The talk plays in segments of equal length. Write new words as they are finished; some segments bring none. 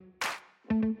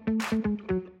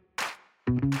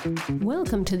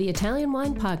Welcome to the Italian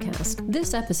Wine Podcast.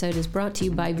 This episode is brought to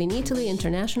you by Vinitaly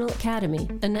International Academy,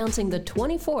 announcing the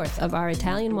 24th of our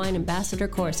Italian Wine Ambassador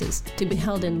courses to be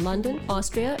held in London,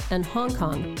 Austria, and Hong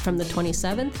Kong from the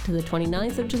 27th to the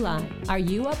 29th of July. Are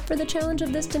you up for the challenge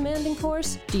of this demanding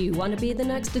course? Do you want to be the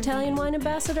next Italian Wine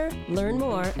Ambassador? Learn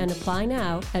more and apply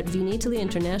now at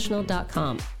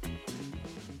vinitalyinternational.com.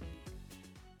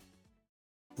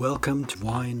 Welcome to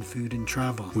Wine, Food and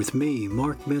Travel with me,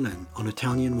 Mark Millen, on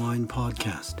Italian Wine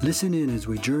Podcast. Listen in as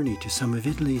we journey to some of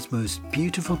Italy's most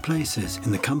beautiful places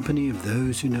in the company of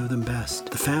those who know them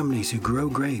best, the families who grow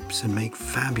grapes and make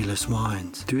fabulous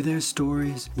wines. Through their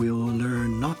stories, we will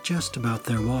learn not just about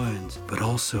their wines, but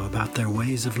also about their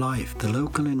ways of life, the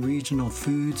local and regional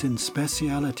foods and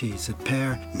specialities that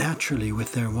pair naturally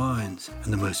with their wines,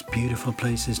 and the most beautiful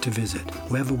places to visit.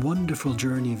 We have a wonderful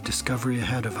journey of discovery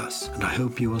ahead of us, and I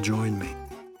hope you will join me.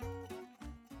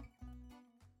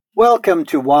 Welcome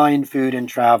to Wine, Food and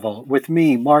Travel with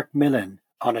me, Mark Millen,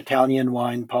 on Italian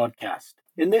Wine Podcast.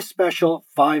 In this special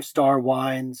 5-star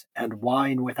wines and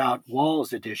Wine Without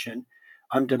Walls edition,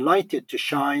 I'm delighted to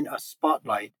shine a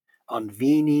spotlight on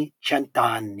Vini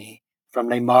Cent'anni from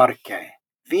Le Marche.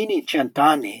 Vini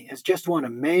Cent'anni has just won a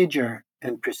major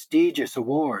and prestigious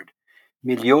award,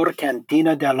 Miglior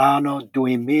Cantina dell'anno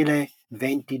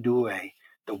 2022,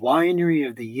 the Winery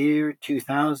of the Year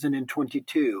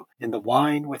 2022 in the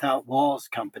Wine Without Walls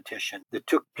competition that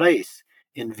took place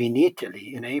in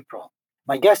Vinitaly in April.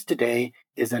 My guest today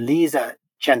is Elisa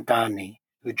Cent'anni,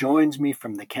 who joins me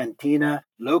from the cantina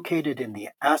located in the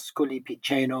Ascoli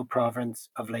Piceno province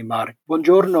of Le Marche.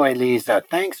 Buongiorno, Elisa.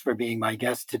 Thanks for being my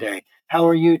guest today. How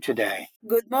are you today?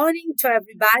 Good morning to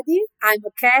everybody. I'm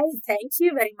okay. Thank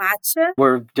you very much.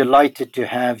 We're delighted to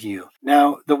have you.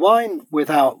 Now, the Wine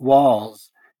Without Walls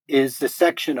is the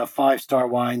section of 5-star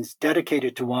wines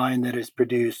dedicated to wine that is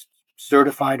produced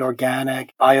certified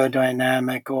organic,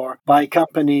 biodynamic, or by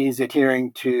companies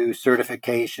adhering to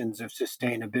certifications of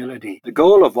sustainability. The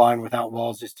goal of Wine Without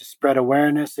Walls is to spread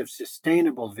awareness of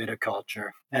sustainable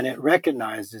viticulture, and it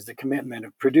recognizes the commitment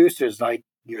of producers like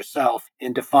yourself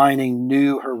in defining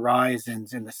new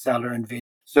horizons in the cellar and vineyard.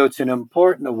 So it's an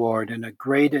important award and a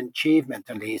great achievement,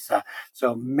 Elisa.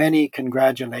 So many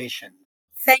congratulations.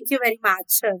 Thank you very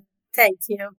much. Thank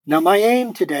you. Now, my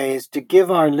aim today is to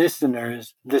give our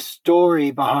listeners the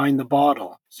story behind the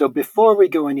bottle. So before we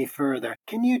go any further,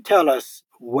 can you tell us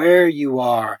where you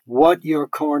are, what your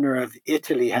corner of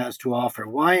Italy has to offer,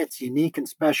 why it's unique and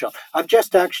special? I've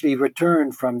just actually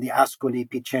returned from the Ascoli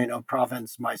Piceno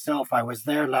province myself. I was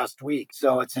there last week,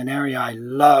 so it's an area I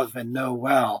love and know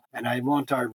well, and I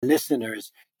want our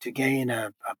listeners to gain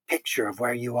a picture of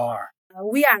where you are.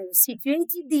 We are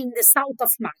situated in the south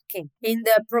of Marche, in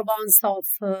the province of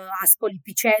Ascoli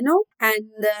Piceno,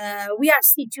 and we are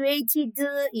situated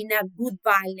in a good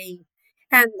valley.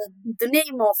 And the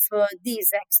name of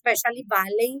this especially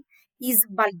valley is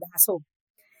Valdaso.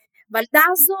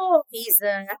 Valdaso is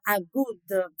a good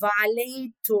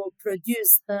valley to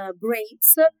produce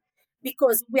grapes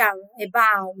because we are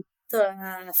about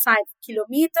 5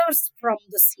 kilometers from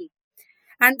the sea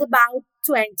and about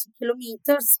 20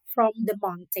 kilometers from the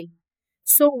mountain.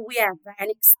 So we have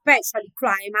an special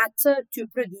climate to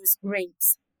produce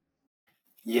grapes.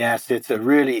 Yes, it's a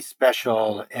really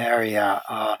special area.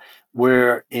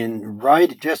 We're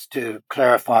just to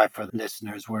clarify for the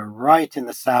listeners, we're right in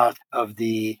the south of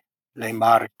the Le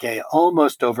Marche,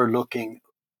 almost overlooking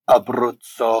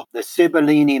Abruzzo. The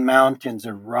Sibillini Mountains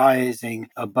are rising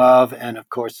above, and of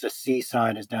course the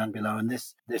seaside is down below. And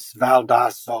this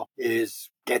Valdaso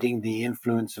is getting the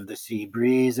influence of the sea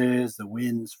breezes, the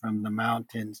winds from the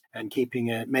mountains, and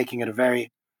making it a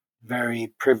very,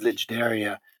 very privileged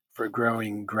area for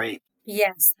growing grapes.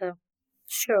 Yes,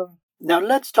 sure. Now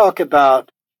let's talk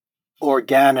about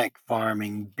organic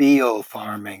farming, bio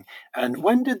farming. And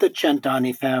when did the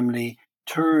Cent'anni family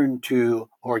turn to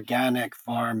organic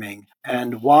farming,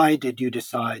 and why did you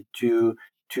decide to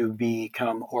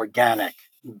become organic,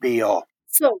 bio?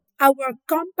 So our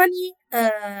company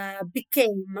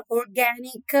became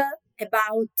organic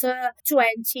about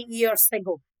 20 years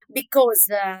ago because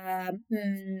my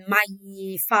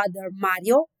father,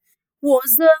 Mario,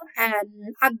 was a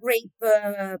grape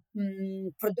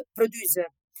producer,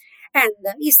 and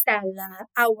he sell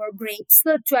our grapes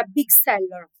to a big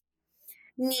seller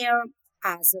near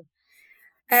us.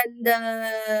 And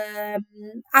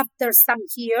after some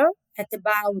year, at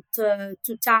about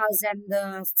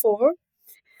 2004,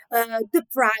 the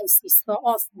prices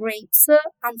of grapes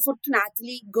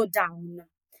unfortunately go down.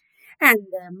 And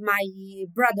my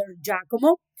brother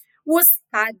Giacomo was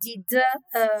studied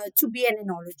to be an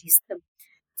enologist.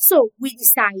 So we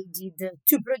decided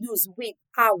to produce with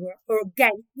our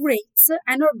organic grapes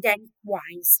and organic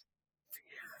wines.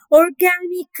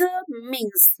 Organic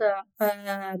means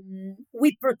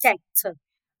we protect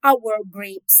our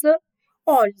grapes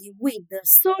only with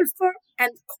sulfur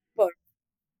and copper.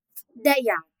 They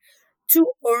are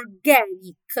two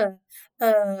organic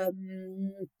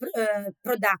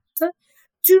products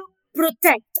to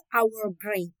protect our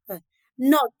grape,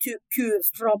 not to cure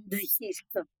from the heat,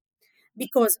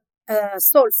 because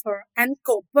sulfur and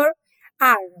copper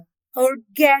are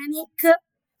organic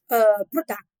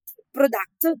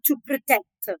product to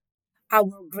protect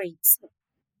our grapes.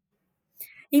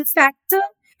 In fact,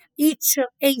 each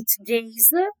 8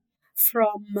 days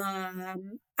from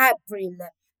April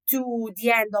to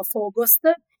the end of August,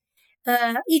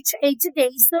 each 8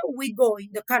 days we go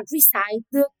in the countryside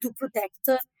to protect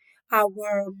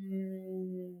our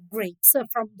grapes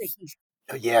from the heat.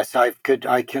 Yes, I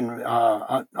can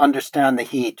understand the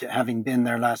heat. Having been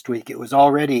there last week, it was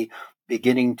already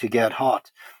beginning to get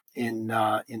hot in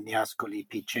the Ascoli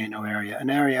Piceno area, an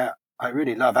area I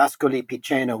really love. Ascoli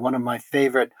Piceno, one of my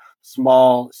favorite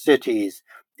small cities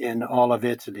in all of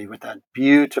Italy, with that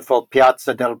beautiful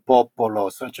Piazza del Popolo,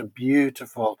 such a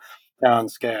beautiful town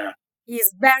square.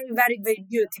 Is very, very, very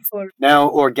beautiful. Now,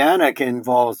 organic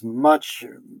involves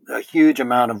a huge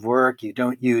amount of work. You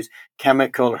don't use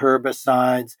chemical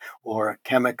herbicides or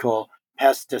chemical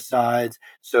pesticides.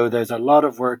 So there's a lot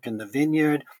of work in the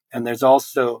vineyard, and there's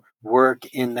also work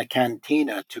in the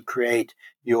cantina to create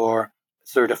your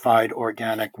certified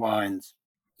organic wines.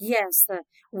 Yes,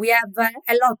 we have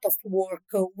a lot of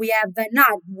work. We have an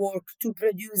hard work to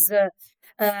produce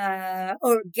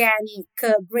organic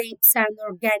grapes and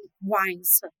organic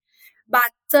wines.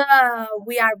 But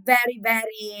we are very,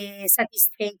 very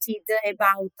satisfied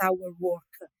about our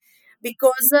work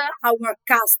because our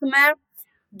customer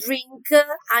drink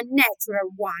a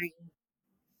natural wine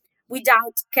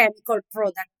without chemical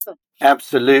product.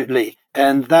 Absolutely.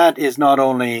 And that is not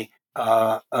only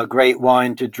a great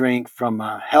wine to drink from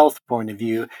a health point of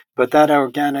view, but that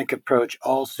organic approach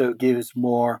also gives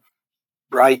more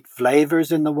bright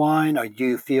flavors in the wine, or do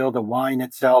you feel the wine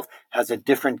itself has a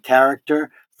different character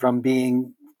from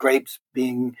being grapes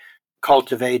being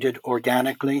cultivated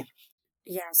organically?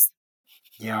 Yes.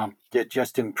 Yeah, it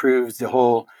just improves the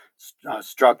whole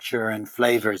structure and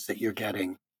flavors that you're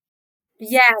getting.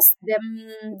 Yes,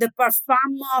 the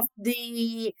perfume of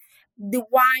the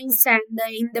wines and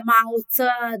in the mouth,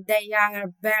 they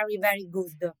are very, very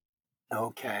good.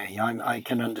 Okay, I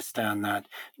can understand that.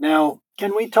 Now,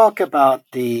 can we talk about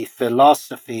the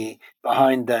philosophy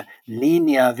behind the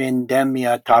Linea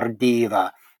Vendemmia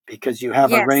Tardiva? Because you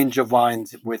have a Yes, range of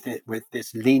wines with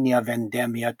this Linea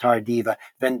Vendemmia Tardiva.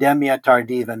 Vendemmia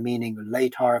Tardiva meaning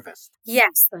late harvest.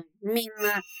 yes, mean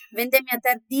vendemmia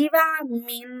tardiva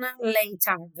mean late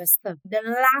harvest. The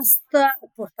last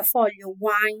portfolio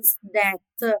wines that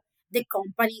the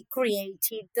company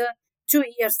created 2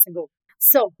 years ago.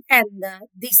 So, and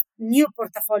this new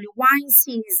portfolio wines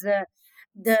is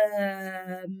the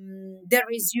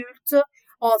result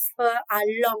of a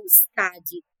long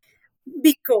study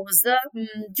because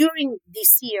during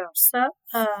these years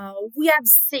we have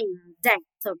seen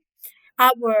that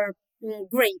our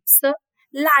grapes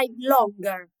live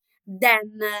longer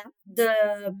than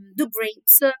the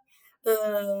grapes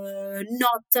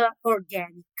not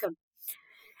organic,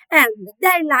 and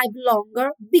they live longer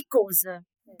because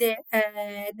they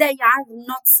are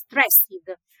not stressed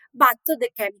but the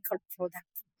chemical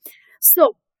product.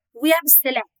 So we have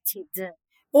selected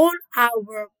all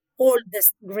our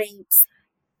oldest grapes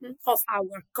of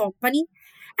our company,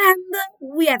 and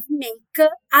we have make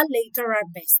a later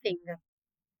harvesting,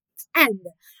 and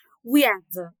we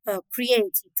have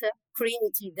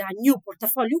created a new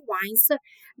portfolio wines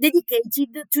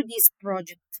dedicated to this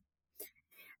project.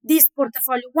 This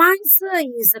portfolio wines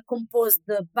is composed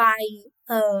by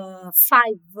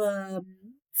five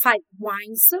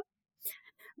wines.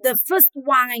 The first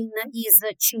wine is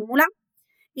Cimula.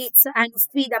 It's an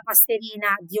Ufida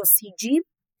Pasterina DOCG,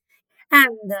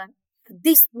 and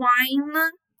this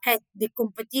wine at the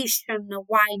competition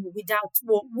Wine Without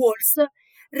Walls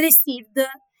received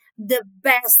the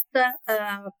best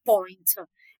points,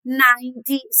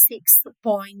 96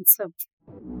 points.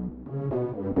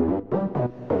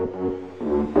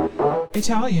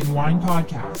 Italian Wine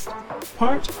Podcast,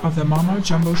 part of the Mama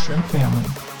Jumbo Shrimp family.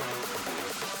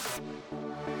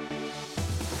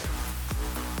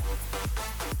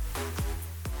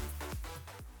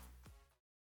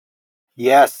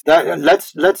 Yes,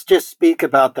 let's just speak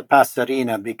about the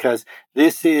Passarina, because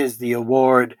this is the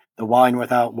award, the Wine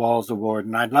Without Walls Award,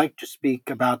 and I'd like to speak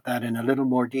about that in a little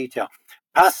more detail.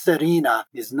 Passerina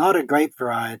is not a grape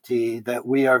variety that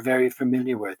we are very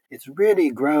familiar with. It's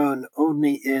really grown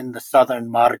only in the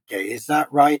southern Marche. Is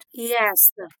that right?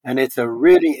 Yes. And it's a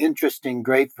really interesting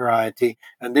grape variety.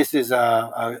 And this is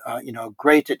a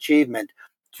great achievement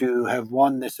to have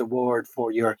won this award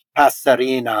for your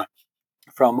Passerina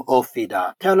from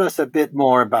Offida. Tell us a bit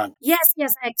more about it.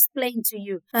 Yes, I explained to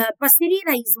you.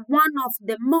 Passerina is one of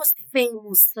the most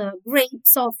famous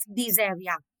grapes of this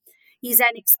area. Is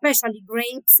an especially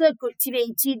grapes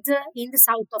cultivated in the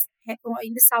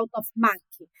south of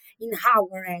Marche, in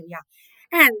our area.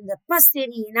 And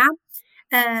Passerina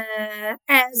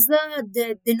has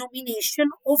the denomination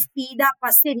of Offida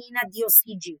Passerina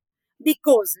DOCG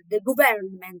because the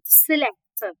government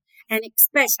select an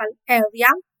special area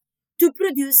to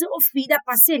produce Offida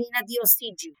Passerina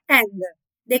DOCG. And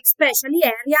the special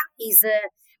area is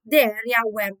the area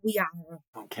where we are.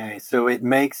 Okay, so it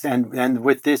makes, and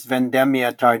with this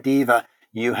Vendemmia Tardiva,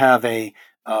 you have a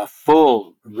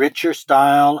full, richer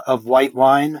style of white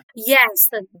wine? Yes,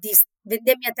 this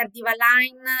Vendemmia Tardiva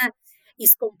line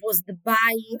is composed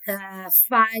by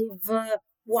 5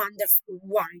 wonderful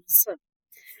wines.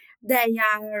 They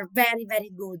are very,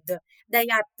 very good. They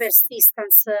are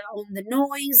persistent on the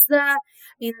nose,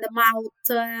 in the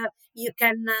mouth. You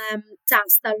can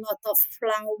taste a lot of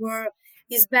flower.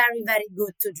 It's very, very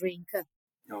good to drink.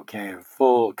 Okay,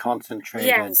 full concentrated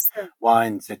Yes.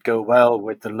 wines that go well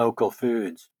with the local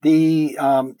foods.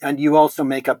 And you also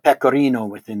make a pecorino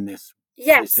within this.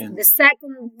 Yes, the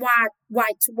second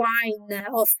white wine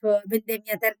of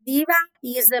Vendemmia Tardiva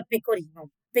is Pecorino.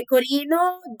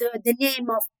 Pecorino, the name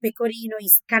of Pecorino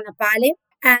is Canapale,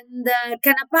 and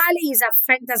Canapale is a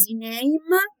fantasy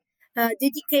name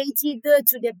dedicated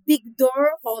to the big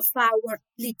door of our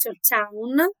little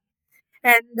town.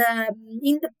 And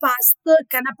in the past,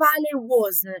 Canapale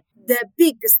was the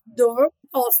biggest door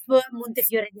of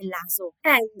Montefiore dell'Aso.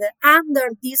 And under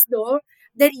this door,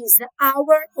 there is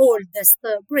our oldest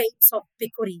grapes of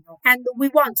Pecorino. And we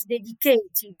want to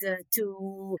dedicate it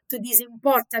to this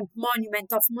important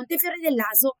monument of Montefiore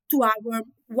dell'Aso to our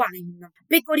wine.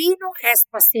 Pecorino as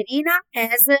Passerina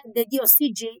has the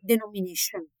DOCG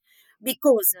denomination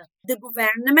because the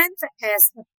government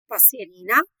as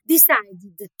Passerina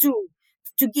decided to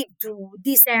give to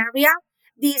this area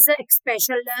this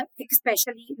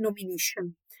especially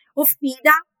nomination.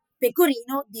 Offida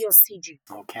Pecorino DOCG.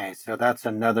 Okay, so that's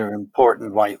another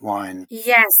important white wine.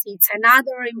 Yes, it's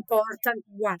another important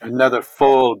one. Another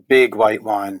full, big white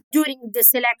wine. During the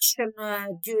selection,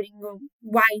 during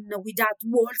Wine Without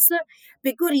Walls,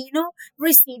 Pecorino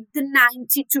received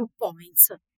 92 points.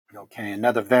 Okay,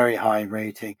 another very high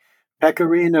rating.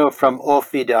 Pecorino from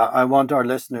Offida, I want our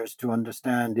listeners to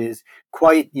understand, is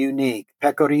quite unique.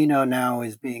 Pecorino now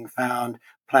is being found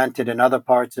planted in other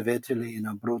parts of Italy, in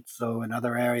Abruzzo and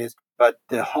other areas, but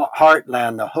the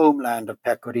heartland, the homeland of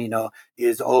Pecorino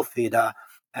is Offida,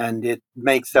 and it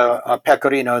makes a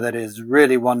Pecorino that is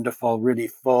really wonderful, really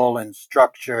full and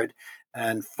structured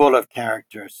and full of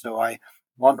character. So I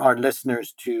want our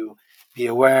listeners to be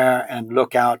aware and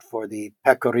look out for the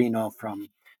Pecorino from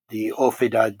the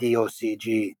Offida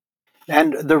DOCG.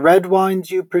 And the red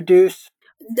wines you produce?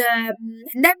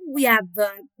 Then we have,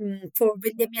 for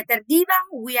Vendemmia Tardiva,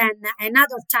 we have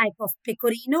another type of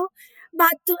Pecorino,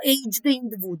 but aged in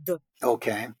the wood.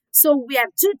 Okay. So we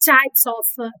have 2 types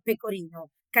of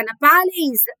Pecorino.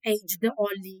 Canapale is aged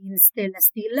only in stainless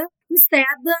steel. Instead,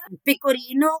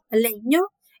 Pecorino Legno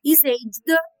is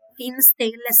aged in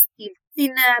stainless steel,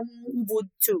 in wood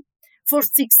too, for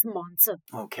 6 months.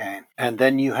 Okay. And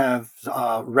then you have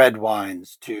red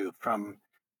wines too, from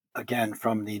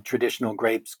the traditional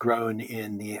grapes grown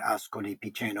in the Ascoli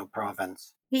Piceno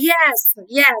province. Yes,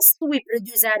 we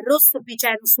produce a Rosso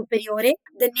Piceno Superiore.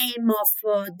 The name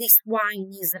of this wine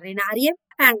is Renarie,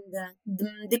 and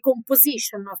the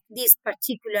composition of this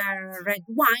particular red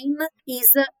wine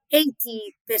is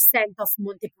 80% of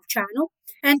Montepulciano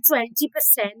and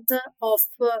 20% of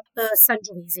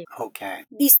Sangiovese. Okay.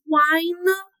 This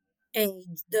wine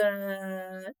aged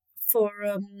for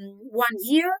 1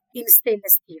 year in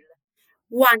stainless steel,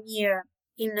 1 year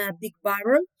in a big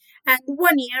barrel, and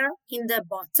 1 year in the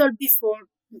bottle before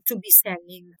to be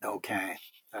selling. Okay,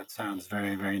 that sounds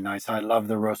very, very nice. I love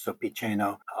the Rosso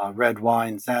Piceno red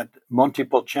wines. That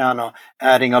Montepulciano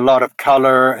adding a lot of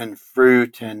color and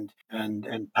fruit and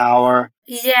power.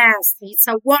 Yes, it's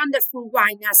a wonderful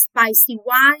wine, a spicy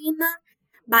wine,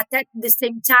 but at the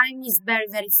same time is very,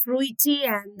 very fruity,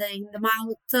 and in the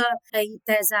mouth it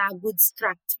has a good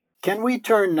structure. Can we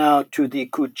turn now to the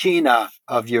cucina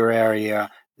of your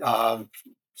area?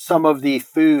 some of the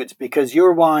foods, because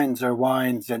your wines are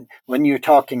wines, and when you're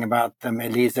talking about them,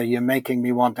 Elisa, you're making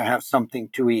me want to have something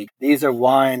to eat. These are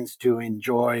wines to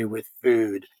enjoy with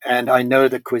food. And I know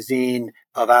the cuisine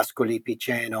of Ascoli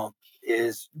Piceno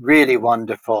is really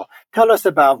wonderful. Tell us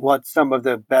about what some of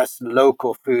the best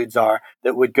local foods are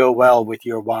that would go well with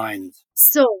your wines.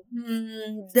 So,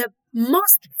 the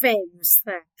most famous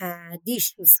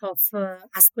dishes of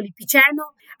Ascoli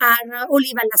Piceno are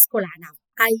oliva all'ascolana.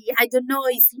 I don't know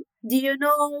if do you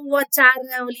know what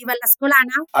are oliva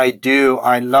all'ascolana? I do.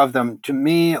 I love them. To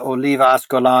me, oliva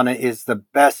ascolana is the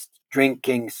best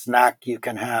drinking snack you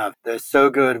can have. They're so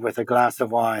good with a glass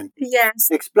of wine. Yes.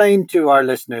 Explain to our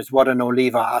listeners what an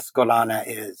oliva ascolana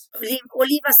is.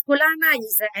 Oliva ascolana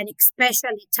is an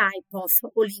special type of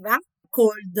oliva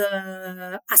called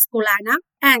ascolana,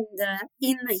 and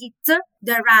in it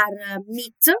there are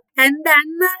meat, and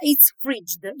then it's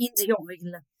fried in the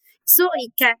oil. So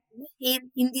it can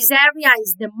in this area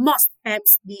is the most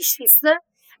famous dishes,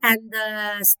 and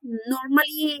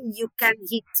normally you can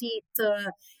eat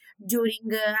it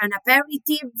during an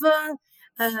aperitif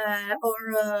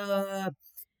or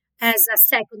as a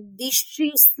second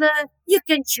dishes. You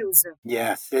can choose.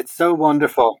 Yes, it's so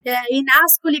wonderful. In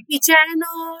Ascoli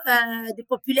Piceno, the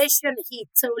population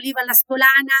eats oliva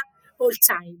all'ascolana all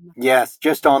time. Yes,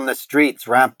 just on the streets,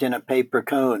 wrapped in a paper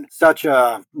cone. Such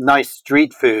a nice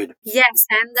street food. Yes,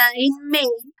 and in May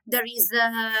there is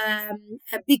a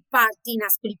big party in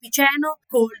Ascoli Piceno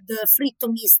called Fritto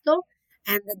Misto,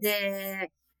 and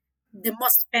the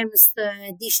most famous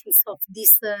dishes of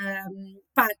this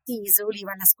party is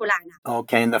oliva all'ascolana.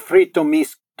 Okay, and the fritto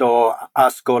misto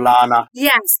ascolana.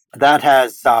 Yes. That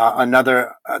has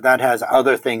that has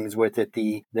other things with it.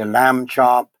 The lamb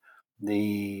chop,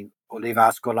 the oliva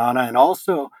ascolana, and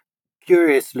also,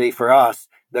 curiously for us,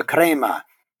 the crema,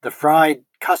 the fried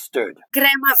custard.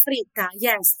 Crema fritta,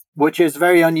 yes. Which is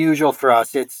very unusual for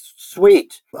us. It's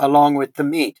sweet along with the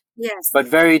meat. Yes. But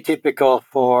very typical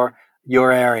for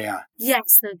your area.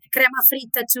 Yes, crema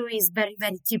fritta too is very,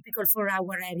 very typical for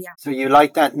our area. So you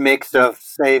like that mix of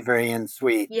savory and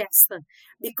sweet? Yes,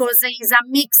 because it is a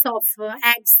mix of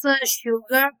eggs,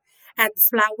 sugar, and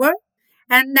flour,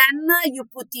 and then you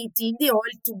put it in the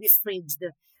oil to be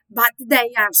fried. But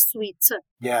they are sweet.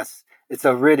 Yes, it's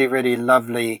a really, really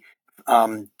lovely,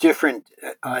 different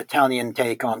Italian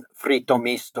take on fritto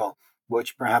misto,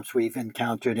 which perhaps we've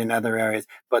encountered in other areas,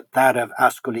 but that of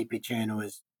Ascoli Piceno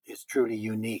is truly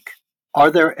unique.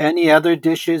 Are there any other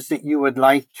dishes that you would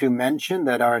like to mention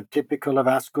that are typical of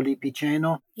Ascoli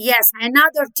Piceno? Yes,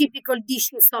 another typical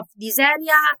dishes of this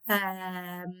area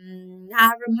are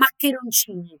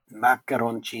maccheroncini.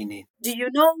 Maccheroncini. Do you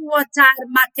know what are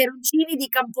maccheroncini di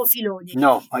Campofilone?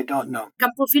 No, I don't know.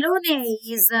 Campofilone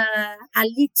is a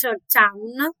little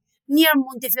town near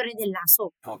Montefiore del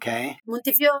Laso. Okay.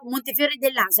 Montefiore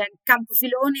del Laso and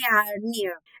Campofilone are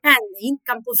near. And in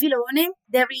Campofilone,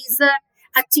 there is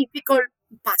a typical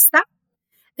pasta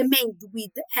made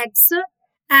with eggs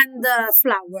and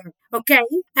flour. Okay?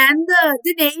 And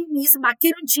the name is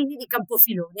Maccheroncini di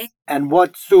Campofilone. And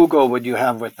what sugo would you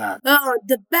have with that?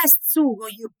 The best sugo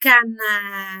you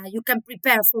can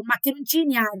prepare for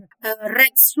maccheroncini are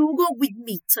red sugo with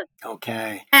meat.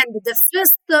 Okay. And the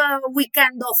first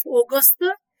weekend of August,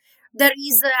 there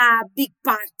is a big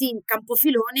party in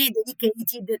Campofilone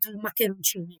dedicated to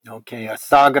maccheroncini. Okay, a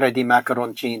sagra di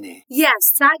maccheroncini.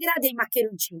 Yes, sagra dei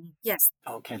maccheroncini. Yes.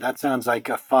 Okay, that sounds like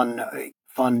a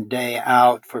fun day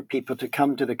out for people to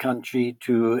come to the country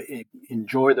to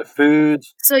enjoy the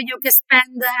foods. So you can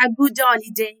spend a good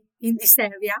holiday in this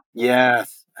area.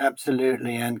 Yes,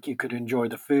 absolutely. And you could enjoy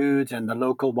the foods and the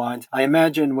local wines. I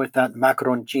imagine with that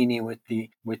maccheroncini, with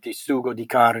the sugo di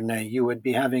carne, you would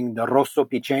be having the Rosso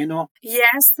Piceno.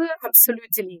 Yes,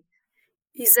 absolutely.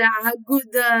 It's a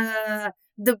good,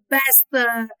 the best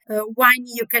wine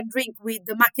you can drink with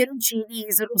the maccheroncini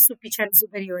is Rosso Piceno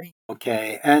Superiore.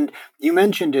 Okay. And you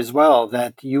mentioned as well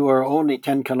that you are only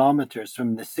 10 kilometers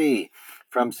from the sea,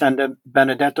 from San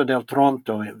Benedetto del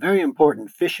Tronto, a very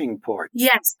important fishing port.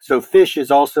 Yes. So fish is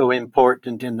also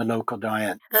important in the local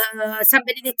diet. San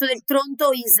Benedetto del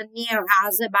Tronto is near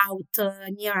us,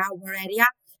 near our area,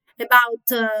 about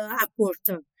a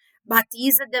quarter. But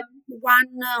is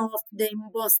one of the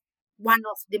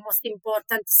most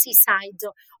important seaside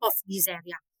of this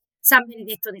area, San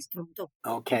Benedetto del Tronto.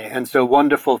 Okay, and so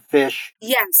wonderful fish.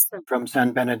 Yes. From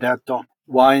San Benedetto.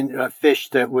 Wine, fish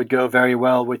that would go very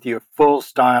well with your full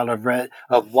style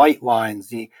of white wines,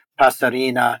 the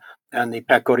Passarina and the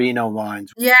Pecorino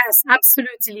wines. Yes,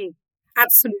 absolutely.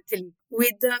 Absolutely.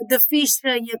 With the fish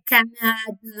you can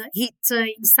eat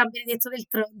in San Benedetto del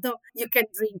Tronto, you can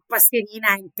drink passerina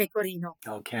and pecorino.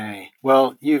 Okay.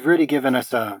 Well, you've really given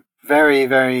us a very,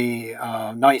 very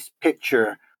nice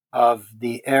picture of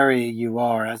the area you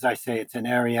are. As I say, it's an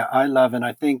area I love, and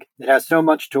I think it has so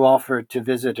much to offer to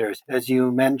visitors. As you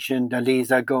mentioned,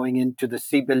 Elisa, going into the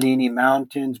Sibillini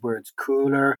Mountains where it's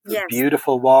cooler, Yes.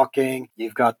 beautiful walking.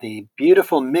 You've got the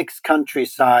beautiful mixed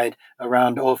countryside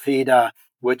around Olfida,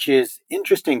 which is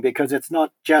interesting because it's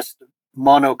not just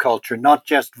monoculture, not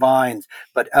just vines,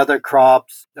 but other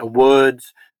crops, the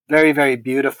woods, very, very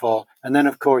beautiful. And then,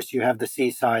 of course, you have the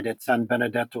seaside at San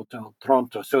Benedetto del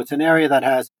Tronto. So it's an area that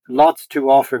has lots to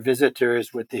offer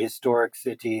visitors with the historic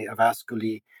city of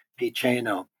Ascoli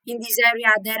Piceno. In this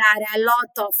area, there are a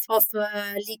lot of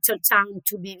little town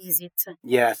to be visited.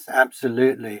 Yes,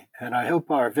 absolutely. And I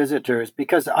hope our visitors,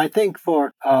 because I think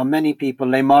for many people,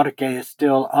 Le Marche is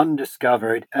still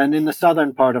undiscovered. And in the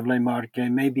southern part of Le Marche,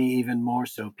 maybe even more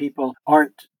so. People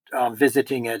aren't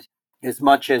visiting it as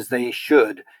much as they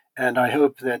should. And I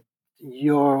hope that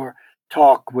your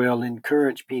talk will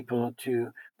encourage people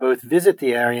to both visit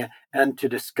the area and to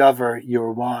discover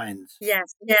your wines.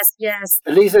 Yes, yes, yes.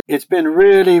 Elisa, it's been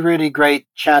really, really great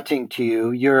chatting to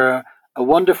you. You're a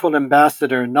wonderful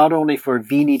ambassador, not only for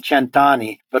Vini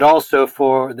Centani, but also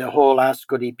for the whole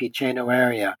Ascoli Piceno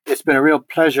area. It's been a real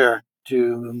pleasure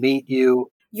to meet you.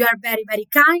 You are very, very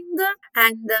kind,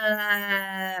 and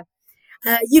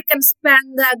you can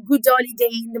spend a good holiday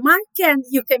in the Marche, and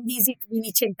you can visit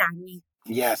Vini Centani.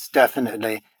 Yes,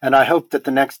 definitely. And I hope that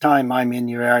the next time I'm in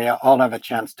your area, I'll have a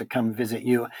chance to come visit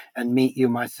you and meet you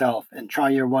myself and try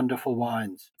your wonderful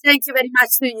wines. Thank you very much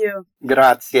to you.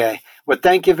 Grazie. Well,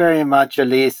 thank you very much,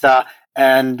 Elisa.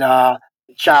 And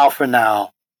ciao for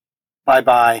now.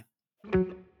 Bye-bye.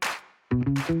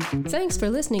 Thanks for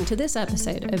listening to this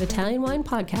episode of Italian Wine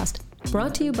Podcast,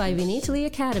 brought to you by Vinitaly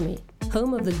Academy,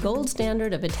 home of the gold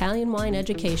standard of Italian wine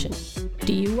education.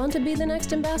 Do you want to be the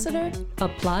next ambassador?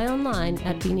 Apply online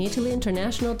at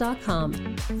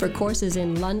vinitalyinternational.com for courses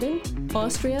in London,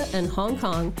 Austria, and Hong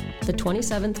Kong, the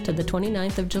 27th to the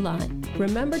 29th of July.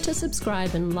 Remember to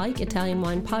subscribe and like Italian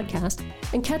Wine Podcast,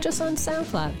 and catch us on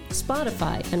SoundCloud,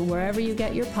 Spotify, and wherever you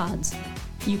get your pods.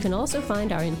 You can also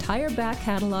find our entire back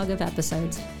catalog of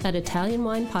episodes at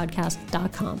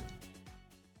ItalianWinePodcast.com.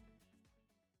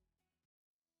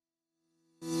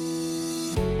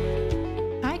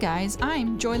 Hi guys,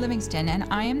 I'm Joy Livingston and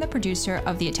I am the producer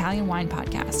of the Italian Wine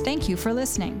Podcast. Thank you for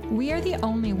listening. We are the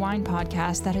only wine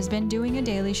podcast that has been doing a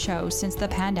daily show since the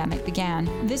pandemic began.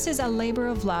 This is a labor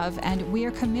of love and we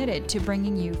are committed to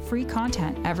bringing you free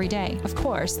content every day. Of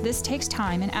course, this takes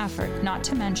time and effort, not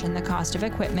to mention the cost of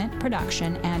equipment,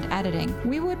 production, and editing.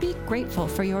 We would be grateful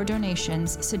for your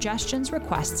donations, suggestions,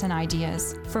 requests, and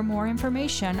ideas. For more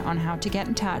information on how to get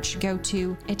in touch, go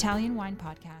to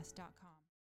ItalianWinePodcast.com.